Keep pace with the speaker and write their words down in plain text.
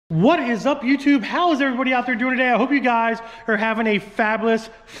What is up, YouTube? How is everybody out there doing today? I hope you guys are having a fabulous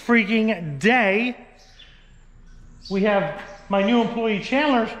freaking day. We have my new employee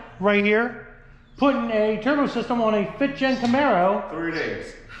Chandler right here putting a turbo system on a 5th gen Camaro. 3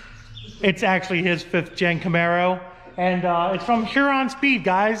 days. It's actually his 5th gen Camaro, and it's from Huron Speed,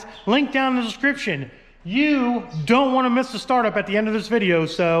 guys. Link down in the description. You don't want to miss the startup at the end of this video,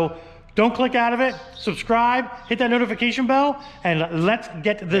 so don't click out of it. Subscribe, hit that notification bell, and let's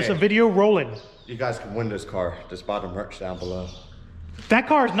get this video rolling. You guys can win this car. Just buy the merch down below. That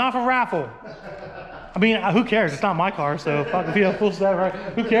car is not for raffle. I mean, who cares? It's not my car, so if you have full set, right?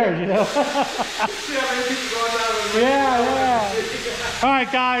 Who cares, you know? Yeah. All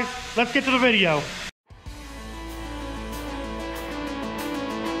right, guys, let's get to the video.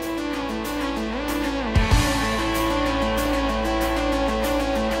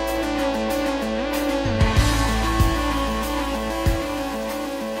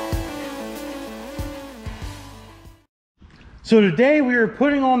 So today we are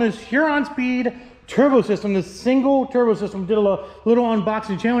putting on this Huron Speed turbo system, this single turbo system. Did a little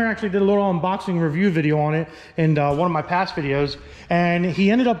unboxing. Chandler actually did a little unboxing review video on it in one of my past videos. And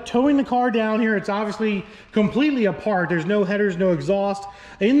he ended up towing the car down here. It's obviously completely apart. There's no headers, no exhaust.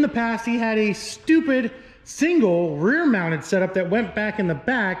 In the past, he had a stupid single rear mounted setup that went back in the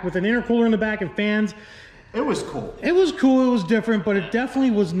back with an intercooler in the back and fans. It was cool. It was cool, it was different, but it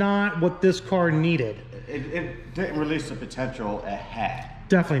definitely was not what this car needed. It didn't release the potential it had.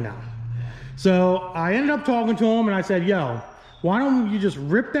 Definitely not. So I ended up talking to him and I said, yo, why don't you just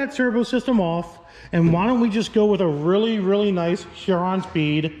rip that turbo system off and why don't we just go with a really, really nice Huron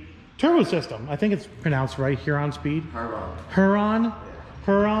Speed turbo system? I think it's pronounced right, Huron Speed. Huron.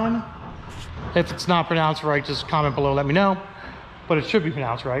 Huron. If it's not pronounced right, just comment below, let me know. But it should be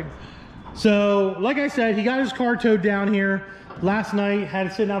pronounced right. So, like I said, he got his car towed down here last night, had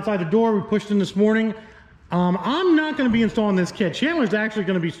it sitting outside the door. We pushed in this morning. I'm not going to be installing this kit. Chandler's actually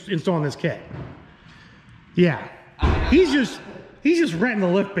going to be installing this kit. Yeah. He's just renting the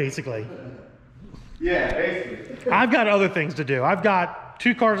lift, basically. Yeah, basically. I've got other things to do. I've got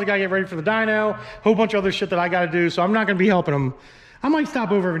 2 cars I got to get ready for the dyno, a whole bunch of other shit that I got to do, so I'm not going to be helping him. I might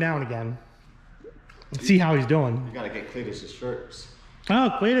stop over every now and again and see how he's doing. You got to get Cletus's shirts.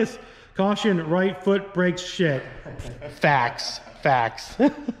 Oh, Cletus. Caution, right foot brakes shit. Facts.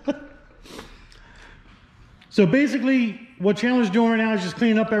 So basically, what Chandler's doing right now is just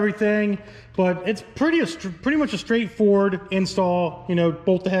cleaning up everything, but it's pretty much a straightforward install. You know,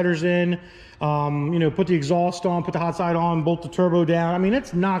 bolt the headers in, you know, put the exhaust on, put the hot side on, bolt the turbo down. I mean,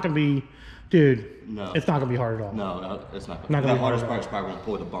 it's not gonna be, dude. No, it's not gonna be hard at all. No, it's not. The hardest part is probably gonna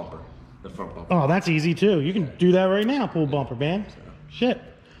pull the bumper, the front bumper. Oh, that's easy too. You can do that right now. Pull bumper, man. Shit.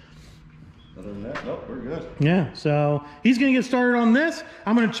 Other than that, nope, we're good. Yeah, so he's gonna get started on this.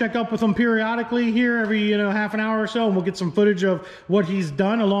 I'm gonna check up with him periodically here every half an hour or so, and we'll get some footage of what he's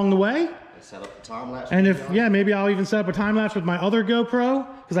done along the way. Set up the time lapse. And if maybe I'll even set up a time lapse with my other GoPro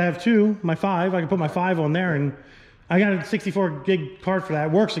because I have 2, my 5. I can put my 5 on there, and I got a 64 gig card for that.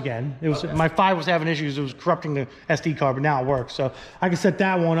 It works again. It was my 5 was having issues. It was corrupting the SD card, but now it works. So I can set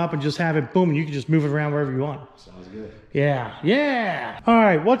that one up and just have it boom, and you can just move it around wherever you want. Sounds good. Yeah. All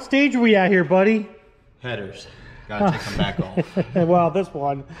right, what stage are we at here, buddy? Headers. Gotta take them back off. Well,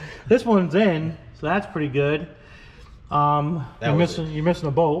 this one's in, so that's pretty good. You're missing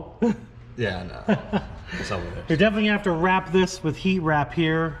a bolt. Yeah, no. It's over there. You're definitely gonna have to wrap this with heat wrap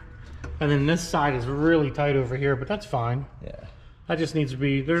here, and then this side is really tight over here, but that's fine. Yeah. That just needs to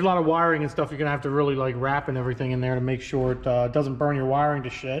be. There's a lot of wiring and stuff you're gonna have to really like wrap and everything in there to make sure it doesn't burn your wiring to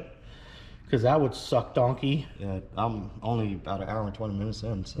shit. Because that would suck donkey. Yeah, I'm only about an hour and 20 minutes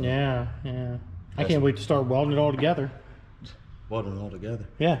in. So. Yeah. I can't wait to start welding it all together. Welding it all together?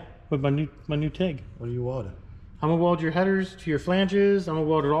 Yeah, with my new TIG. What are you welding? I'm gonna weld your headers to your flanges. I'm gonna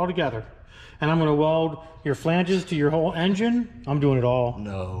weld it all together. And I'm gonna weld your flanges to your whole engine. I'm doing it all.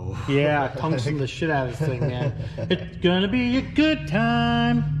 No. Yeah, tungsten the shit out of this thing, man. It's gonna be a good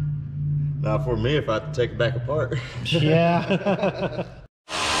time. Not for me if I have to take it back apart. Yeah.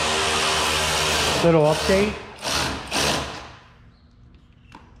 Little update.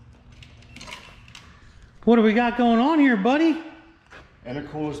 What do we got going on here, buddy?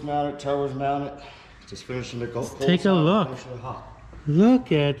 Intercooler's mounted, turbo's mounted. Just finishing the cold. Take a look.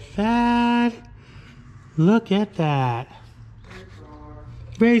 Look at that. Look at that.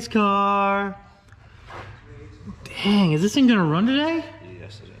 Race car. Dang, is this thing gonna run today?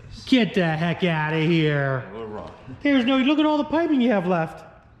 Yes, it is. Get the heck out of here. We're wrong. There's no, look at all the piping you have left.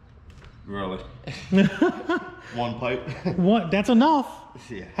 Really? One pipe. What? That's enough.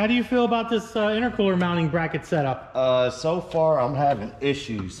 Yeah. How do you feel about this intercooler mounting bracket setup? So far I'm having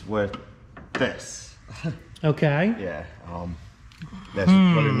issues with this. Okay. Yeah. There's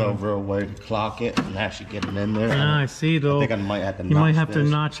really no real way to clock it and actually get it in there. I see though. I think I might have to. You might have to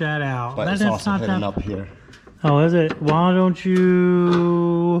notch that out. But it's also hidden up here. Oh, is it? Why don't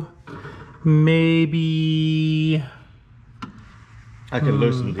you maybe? I can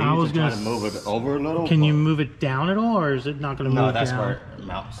loosen these and try to move it over a little. Can you move it down at all, or is it not going to move down? No, that's where it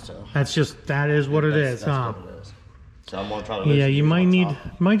mounts to. That's just, that is what it is, huh? What it is. So I'm gonna try to loosen. Yeah, you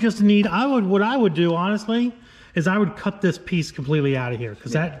might just need. What I would do honestly is I would cut this piece completely out of here,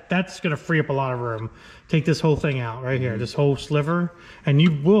 because that's going to free up a lot of room. Take this whole thing out right here, this whole sliver, and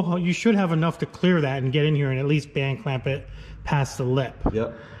you should have enough to clear that and get in here and at least band clamp it past the lip.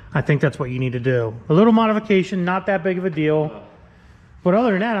 Yep. I think that's what you need to do. A little modification, not that big of a deal. But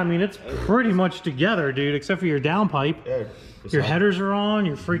other than that, I mean, it's pretty much together, dude, except for your downpipe. Yeah. Your headers are on,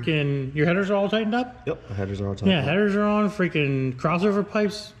 your headers are all tightened up? Yep, the headers are all tightened up. Yeah, headers are on, freaking crossover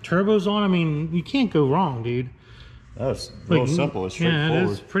pipes, turbos on. I mean, you can't go wrong, dude. That's real simple. It's straightforward. Yeah, it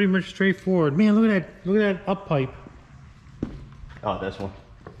is pretty much straightforward. Man, look at that up pipe. Oh, this one.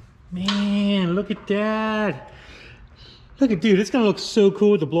 Man, look at that. Dude, it's gonna look so cool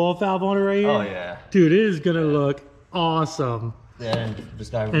with the blow-off valve on it right here. Oh yeah. Dude, it is gonna look awesome. Yeah, and this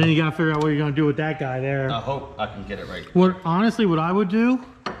guy. And then you gotta figure out what you're gonna do with that guy there. I hope I can get it right. Honestly, what I would do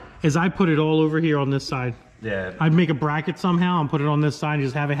is I put it all over here on this side. Yeah. I'd make a bracket somehow and put it on this side and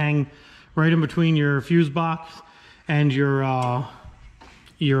just have it hang right in between your fuse box and your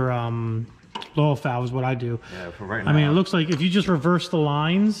blow-off valve is what I do. Yeah, for right now. I mean, it looks like if you just reverse the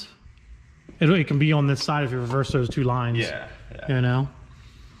lines, it can be on this side if you reverse those two lines. Yeah. You know?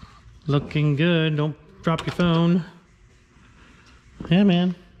 Looking good. Don't drop your phone. Yeah,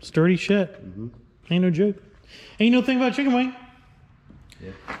 man. Sturdy shit. Ain't no joke. Ain't no thing about chicken wing.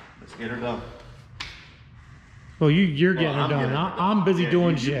 Yeah. Let's get her done. Well, you're getting her done. I'm busy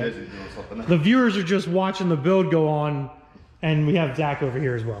doing shit. Busy doing something. The viewers are just watching the build go on, and we have Zach over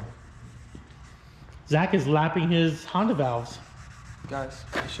here as well. Zach is lapping his Honda valves. Guys,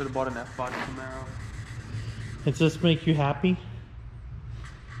 I should have bought an F5 Camaro. Does this make you happy?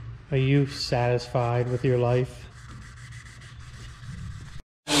 Are you satisfied with your life?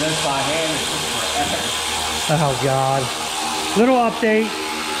 This by hand is forever. Oh God. Little update.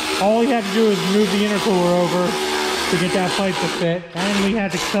 All you have to do is move the intercooler over to get that pipe to fit. And we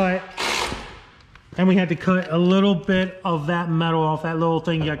had to cut a little bit of that metal off, that little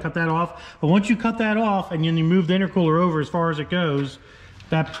thing. You gotta cut that off. But once you cut that off and then you move the intercooler over as far as it goes,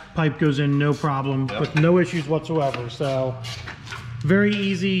 that pipe goes in no problem, with no issues whatsoever. So very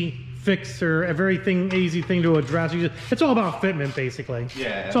easy fix, or a very easy thing to address. It's all about fitment, basically.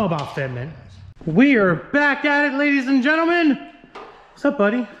 Yeah. It's all about fitment. We are back at it, ladies and gentlemen. What's up,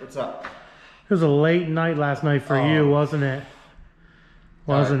 buddy? What's up? It was a late night last night for you, wasn't it?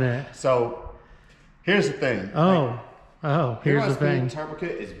 Wasn't it? So, here's the thing. Here's the thing. Turbo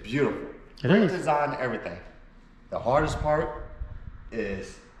kit is beautiful. It Great is. design, everything. The hardest part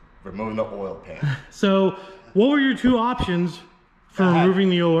is removing the oil pan. So, what were your two options for removing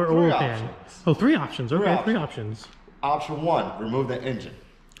the oil pan? Options. Oh, three options. Okay, Three options. Option one, remove the engine.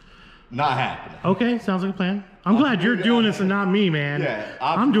 Not happening. Okay, sounds like a plan. I'm glad you're doing this and not me, man. Yeah,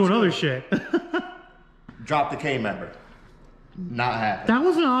 I'm doing two. other shit. Drop the K member. Not happening. That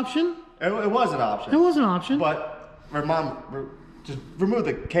was an option. It was an option. It was an option. But just remove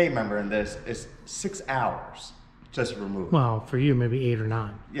the K member in this. It's 6 hours just to remove it. Well, for you, maybe 8 or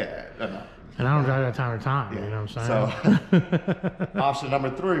 9. Yeah. And I don't drive that time to time, you know what I'm saying? So, option number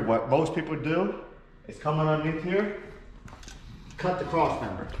 3, what most people do is come underneath here, cut the cross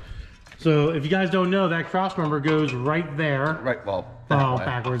member. So, if you guys don't know, that cross member goes right there. Right, well,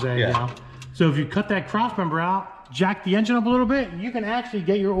 backwards, there you go. So, if you cut that cross member out, jack the engine up a little bit, you can actually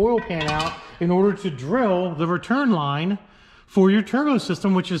get your oil pan out in order to drill the return line for your turbo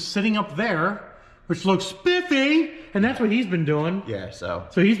system, which is sitting up there, which looks spiffy, and that's what he's been doing. Yeah, so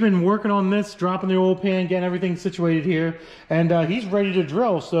he's been working on this, dropping the oil pan, getting everything situated here, and he's ready to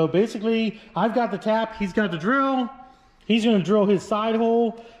drill. So basically, I've got the tap, he's got the drill, he's gonna drill his side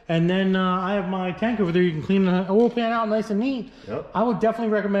hole, and then I have my tank over there. You can clean the oil pan out nice and neat. Yep. I would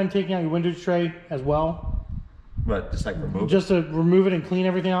definitely recommend taking out your window tray as well. But just like remove Just to remove it and clean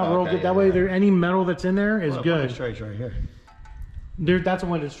everything out real good. That way, any metal that's in there is good. The tray's right here. That's a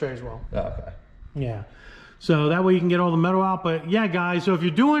window tray as well. Oh, okay. Yeah. So that way you can get all the metal out. But yeah, guys, so if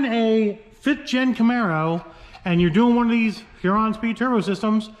you're doing a 5th gen Camaro and you're doing one of these Huron Speed turbo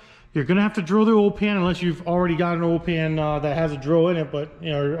systems, You're gonna have to drill the oil pan unless you've already got an oil pan that has a drill in it, but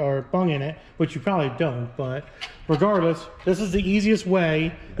you know, or bung in it, which you probably don't. But regardless, this is the easiest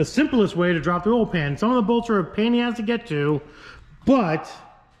way, the simplest way to drop the oil pan. Some of the bolts are a pain in the ass to get to, but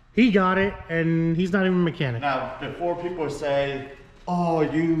he got it, and he's not even a mechanic. Now, before people say, "Oh,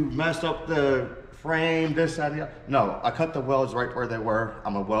 you messed up the frame," this, that, and the other. No, I cut the welds right where they were.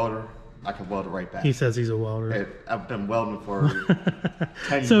 I'm a welder. I can weld it right back. He says he's a welder. I've been welding for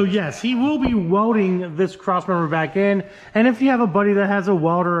 10 years. So yes, he will be welding this cross member back in. And if you have a buddy that has a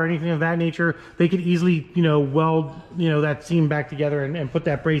welder or anything of that nature, they could easily, you know, weld, you know, that seam back together and put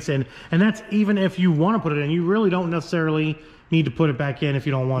that brace in. And that's even if you want to put it in. You really don't necessarily need to put it back in if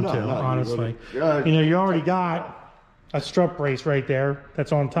you don't want to, honestly. You know, you already got a strut brace right there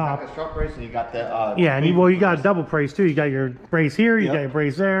that's on top. You got a strut brace and you got the yeah, and you got a double brace too. You got your brace here, you got your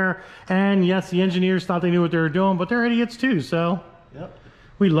brace there, and yes, the engineers thought they knew what they were doing, but they're idiots too. So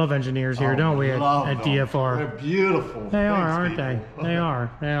we love engineers here, don't we? At DFR, they're beautiful. They are, aren't they? They are.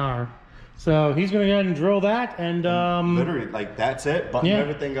 They are. So he's going to go ahead and drill that, and literally, like, that's it. Button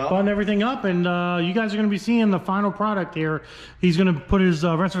everything up. Button everything up, and you guys are going to be seeing the final product here. He's going to put his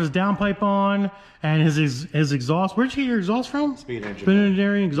rest of his downpipe on, and his exhaust. Where'd you get your exhaust from? Speed Engineering. Speed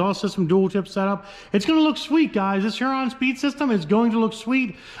Engineering exhaust system, dual tip setup. It's going to look sweet, guys. This Huron Speed system is going to look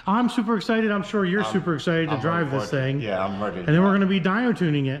sweet. I'm super excited. I'm sure you're super excited to drive this thing. Yeah, I'm ready. And then we're going to be dyno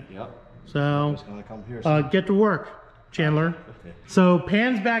tuning it. Yep. So Come here, get to work, Chandler. Okay. So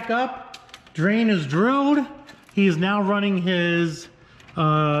pans back up. Drain is drilled. He is now running his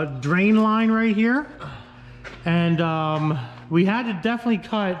drain line right here. And we had to definitely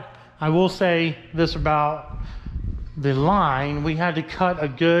cut, I will say this about the line, we had to cut a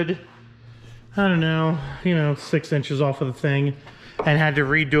good, I don't know, 6 inches off of the thing and had to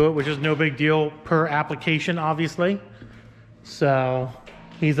redo it, which is no big deal per application, obviously. So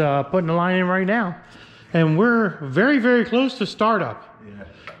he's putting the line in right now. And we're very, very close to startup. Yeah.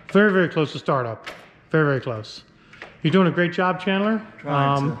 Very, very close to startup. Very, very close. You're doing a great job, Chandler.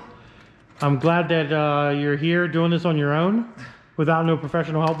 I'm glad that you're here doing this on your own without no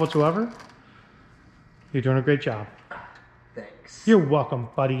professional help whatsoever. You're doing a great job. Thanks. You're welcome,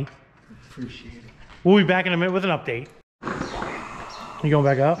 buddy. Appreciate it. We'll be back in a minute with an update. You going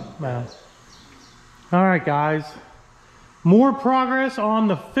back up? No. All right, guys. More progress on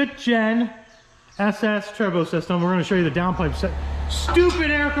the 5th Gen SS turbo system. We're going to show you the downpipe set. Stupid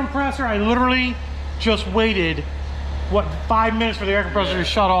air compressor. I literally just waited, 5 minutes for the air compressor to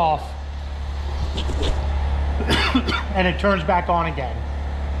shut off. And it turns back on again.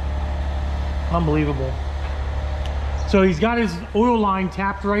 Unbelievable. So he's got his oil line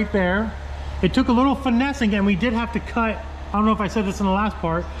tapped right there. It took a little finessing, and we did have to cut, I don't know if I said this in the last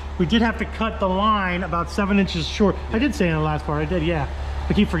part, we did have to cut the line about 7 inches short. I did say in the last part, I did, yeah.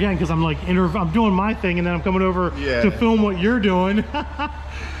 I keep forgetting because I'm like, I'm doing my thing and then I'm coming over to film what you're doing.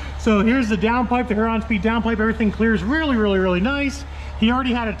 So here's the downpipe, the Huron Speed downpipe. Everything clears really, really, really nice. He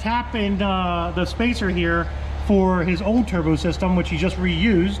already had a tap in the spacer here for his old turbo system, which he just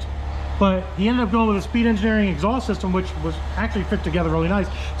reused. But he ended up going with a Speed Engineering exhaust system, which was actually fit together really nice.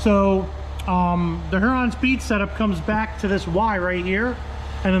 So the Huron Speed setup comes back to this Y right here.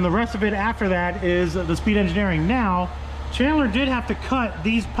 And then the rest of it after that is the Speed Engineering. Now, Chandler did have to cut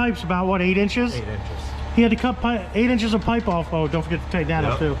these pipes about, what, 8 inches? 8 inches. He had to cut 8 inches of pipe off. Oh, don't forget to take that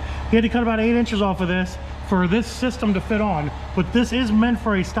up too. He had to cut about 8 inches off of this for this system to fit on. But this is meant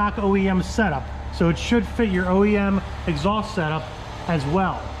for a stock OEM setup. So it should fit your OEM exhaust setup as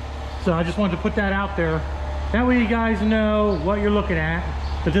well. So I just wanted to put that out there. That way you guys know what you're looking at.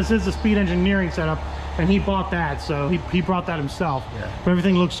 But this is the Speed Engineering setup. And he bought that, so he brought that himself. Yeah. But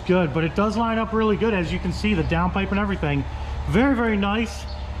everything looks good, but it does line up really good, as you can see, the downpipe and everything. Very, very nice.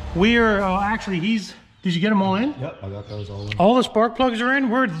 We are actually, did you get them all in? Yep, I got those all in. All the spark plugs are in.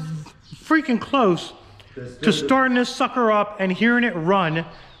 We're freaking close to starting this sucker up and hearing it run.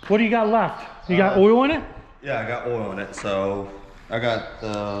 What do you got left? You got oil in it? Yeah, I got oil in it. So I got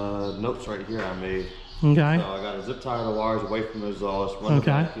the notes right here I made. Okay. So I got to zip tie the wires away from the exhaust, run the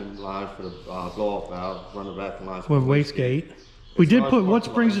vacuum lines for the blow-off valve, run the vacuum lines for the wastegate. We did put, what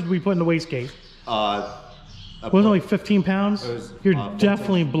springs did we put in the wastegate? Wasn't it like 15 pounds? You're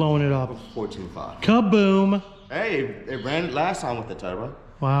definitely blowing it up. 14.5. Kaboom. Hey, it ran last time with the turbo.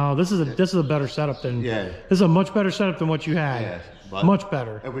 Wow, this is a better setup than, this is a much better setup than what you had. Yeah, but much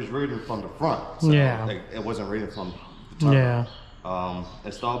better. It was reading from the front. So it wasn't reading from the turbo. Yeah.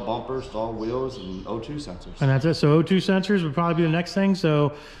 Install bumpers, install wheels, and O2 sensors. And that's it. So O2 sensors would probably be the next thing.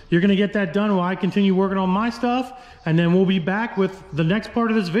 So you're going to get that done while I continue working on my stuff. And then we'll be back with the next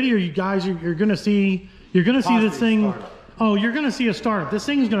part of this video. You guys, you're going to see this thing Oh, you're gonna see a startup. This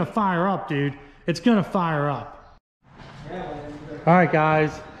thing's gonna fire up, dude. It's gonna fire up. All right,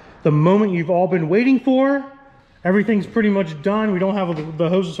 guys. The moment you've all been waiting for. Everything's pretty much done. We don't have the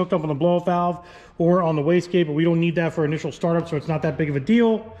hoses hooked up on the blow-off valve or on the wastegate, but we don't need that for initial startup, so it's not that big of a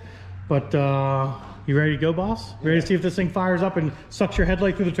deal. But you ready to go, boss? Ready to see if this thing fires up and sucks your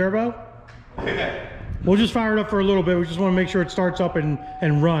headlight through the turbo? Yeah. We'll just fire it up for a little bit. We just want to make sure it starts up and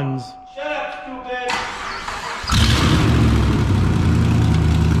runs. Shut up, stupid.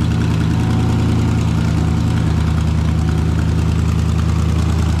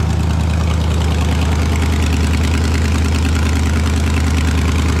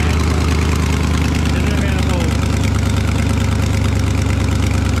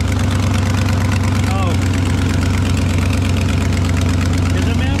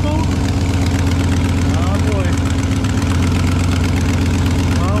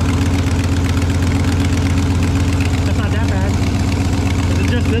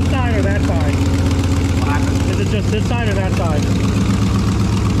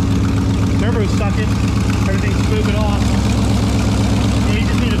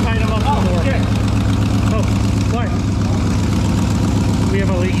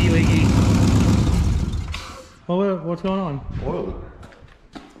 What's going on? Oil.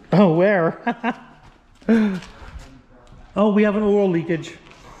 Oh, where? Oh, we have an oil leakage.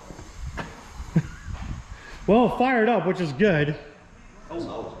 Well, fired up, which is good.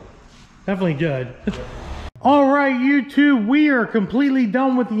 Oh. Definitely good. All right, YouTube, we are completely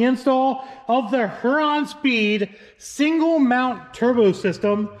done with the install of the Huron Speed single mount turbo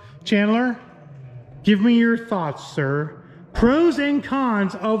system. Chandler, give me your thoughts, sir. Pros and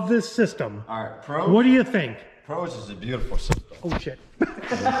cons of this system. All right, pros. What do you think? Pros is a beautiful system. Oh shit.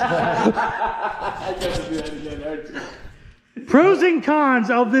 Pros and cons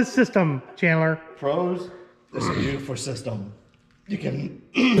of this system, Chandler. Pros, it's a beautiful system. You can,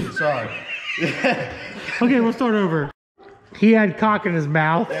 sorry. Okay, we'll start over. He had cock in his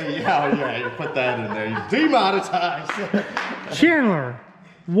mouth. Yeah, you put that in there. You demonetized. Chandler,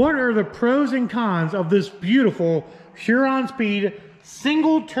 what are the pros and cons of this beautiful Huron Speed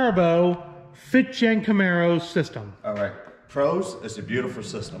single turbo 5th gen Camaro system? All right, pros, it's a beautiful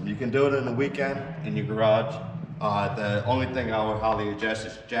system. You can do it in the weekend in your garage. The only thing I would highly suggest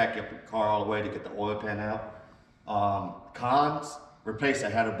is jack up your car all the way to get the oil pan out. Cons, replace the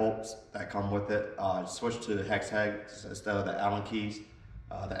header bolts that come with it. Switch to the hex heads instead of the Allen keys.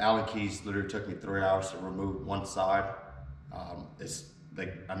 The Allen keys literally took me 3 hours to remove one side. It's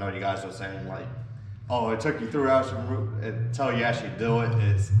like, I know you guys are saying like, oh, it took you 3 hours to remove it. Until you actually do it,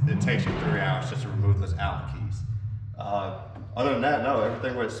 it takes you 3 hours just to remove those Allen keys. Other than that, no,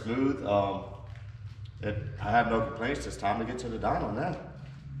 everything went smooth. I have no complaints. It's time to get to the dyno now.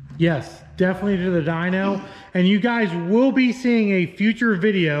 Yes, definitely to the dyno. And you guys will be seeing a future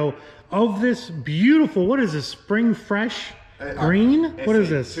video of this beautiful, what is this, Spring Fresh Green? What is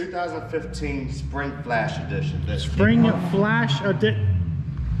this? 2015 Spring Flash Edition. Spring Flash Edition.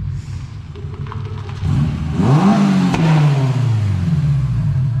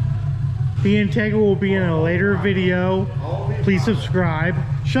 The Integra will be in a later video. Please subscribe.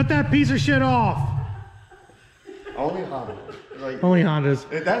 Shut that piece of shit off. Only Honda. Like, only Hondas.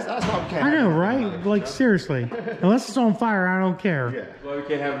 That's what I'm kidding. I know, right? Like, seriously. Unless it's on fire, I don't care. Yeah. Well, we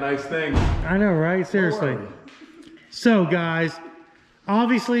can't have nice things. I know, right? Seriously. So, guys,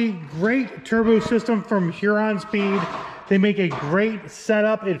 obviously, great turbo system from Huron Speed. They make a great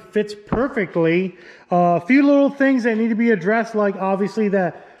setup. It fits perfectly. A few little things that need to be addressed, like obviously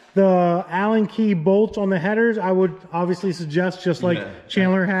the Allen key bolts on the headers. I would obviously suggest, just like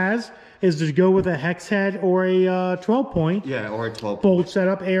Chandler has, is to go with a hex head or a 12 point. Yeah, or a 12 bolt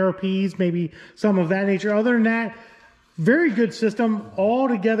setup, ARPs, maybe some of that nature. Other than that, very good system, all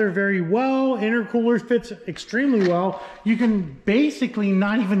together very well. Intercooler fits extremely well. You can basically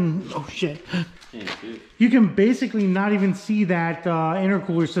not even, oh shit. You can basically not even see that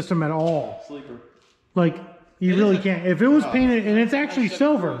intercooler system at all. Sleeper. Like, you really can't. If it was painted, and it's actually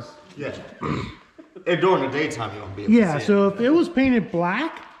silver. Yeah. And during the daytime, you won't be able to see it. So if it was painted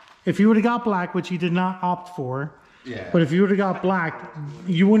black, if you would have got black, which he did not opt for, but if you would have got black,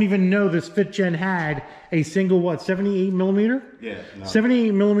 you wouldn't even know this 5th gen had a single, what, 78 millimeter? Yeah. No.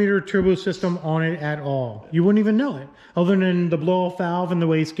 78 millimeter turbo system on it at all. You wouldn't even know it, other than the blow-off valve and the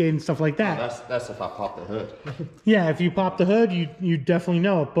wastegate and stuff like that. Oh, that's if I pop the hood. Yeah, if you pop the hood, you definitely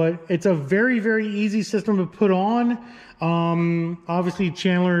know it. But it's a very, very easy system to put on. Obviously,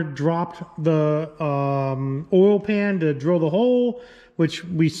 Chandler dropped the oil pan to drill the hole, which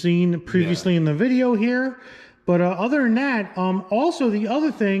we've seen previously in the video here. But other than that, also the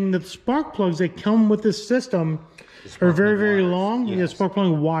other thing, the spark plugs that come with this system, are very, very long. Yes. Yeah, spark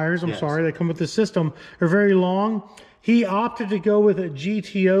plug wires, I'm Yes. sorry, that come with the system are very long. He opted to go with a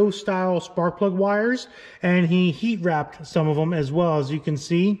GTO style spark plug wires, and he heat wrapped some of them as well, as you can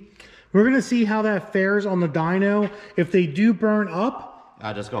see. We're going to see how that fares on the dyno. If they do burn up,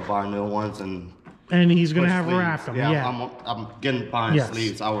 I just go buy new ones and he's going to have sleeves. wrapped them. Yeah, Yeah. I'm getting buying Yes.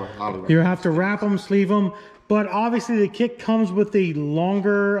 sleeves. I would highly recommend. You have to wrap them, sleeve them. But obviously the kit comes with a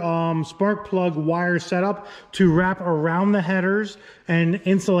longer spark plug wire setup to wrap around the headers and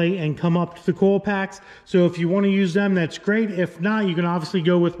insulate and come up to the coil packs. So if you want to use them, that's great. If not, you can obviously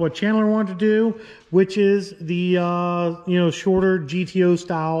go with what Chandler wanted to do, which is the shorter GTO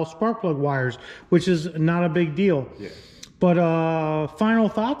style spark plug wires, which is not a big deal. Yeah. But final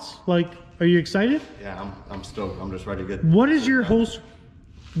thoughts? Like, are you excited? Yeah, I'm stoked. I'm just ready to get. What is your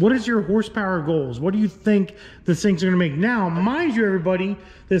horsepower goals? What do you think the things are going to make? Now, mind you, everybody,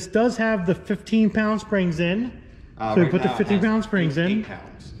 this does have the 15-pound springs in. So we put the 15-pound springs in. 8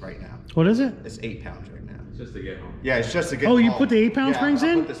 pounds right now. What is it? It's 8 pounds right now. Just to get home. Yeah, it's just to get. Oh, you home. put the 8-pound springs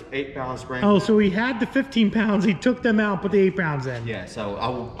I in? put this 8-pound spring. Oh, so he had the 15 pounds. He took them out, put the 8 pounds in. Yeah, so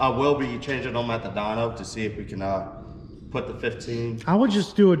I will be changing them at the dyno to see if we can put the 15. I would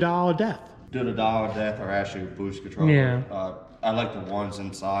just do a dial of death. Do the dial of death or actually boost control. Yeah. I like the ones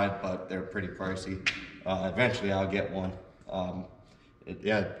inside, but they're pretty pricey. Eventually, I'll get one.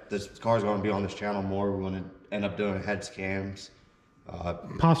 This car's going to be on this channel more. We're going to end up doing head cams.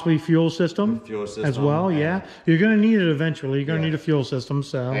 Possibly fuel system. Fuel system. As well, yeah. You're going to need it eventually. You're going to need a fuel system,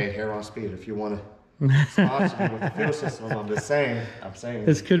 so. Hey, Huron Speed, if you want to sponsor me with the fuel system, I'm saying.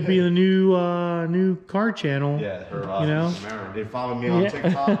 This could be the new car channel. Yeah, you know. Camaro. You follow me on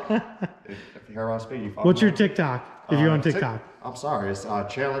TikTok. If Huron Speed, you follow What's me your TikTok? If you're on TikTok. I'm sorry, it's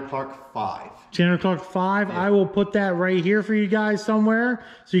Chandler Clark 5. Chandler Clark 5. Yeah. I will put that right here for you guys somewhere,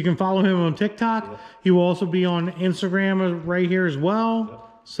 so you can follow him on TikTok. Yeah. He will also be on Instagram right here as well. Yeah.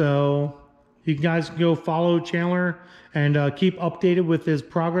 So you guys can go follow Chandler and keep updated with his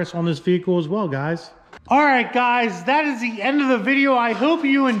progress on this vehicle as well, guys. All right, guys, that is the end of the video. I hope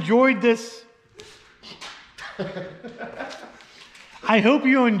you enjoyed this. I hope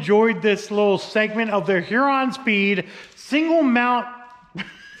you enjoyed this little segment of the Huron Speed single mount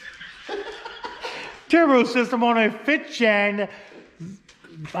turbo system on a 5th gen.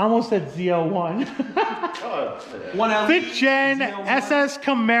 I almost said ZL1. 5th gen SS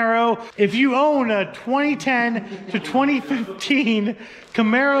Camaro. If you own a 2010 to 2015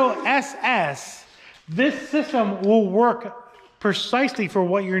 Camaro SS, this system will work precisely for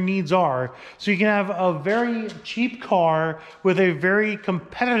what your needs are. So you can have a very cheap car with a very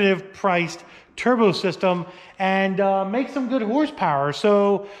competitive priced turbo system and make some good horsepower.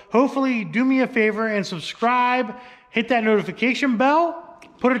 So hopefully do me a favor and subscribe, hit that notification bell,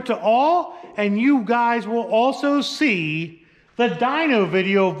 put it to all, and you guys will also see the dyno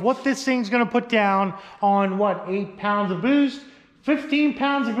video of what this thing's gonna put down on what, 8 pounds of boost, 15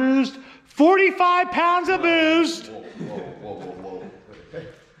 pounds of boost, 45 pounds of boost. Whoa.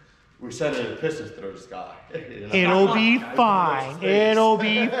 We sent it in pistons through the sky. It'll be fine. It'll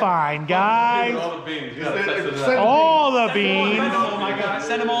be fine, guys. All the beams. You gotta test it out. All the beams. Oh my God,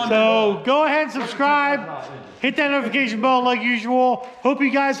 send them on. So go ahead and subscribe. Hit that notification bell like usual. Hope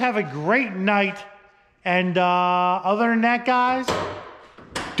you guys have a great night. And other than that, guys,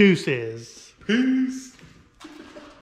 deuces. Peace.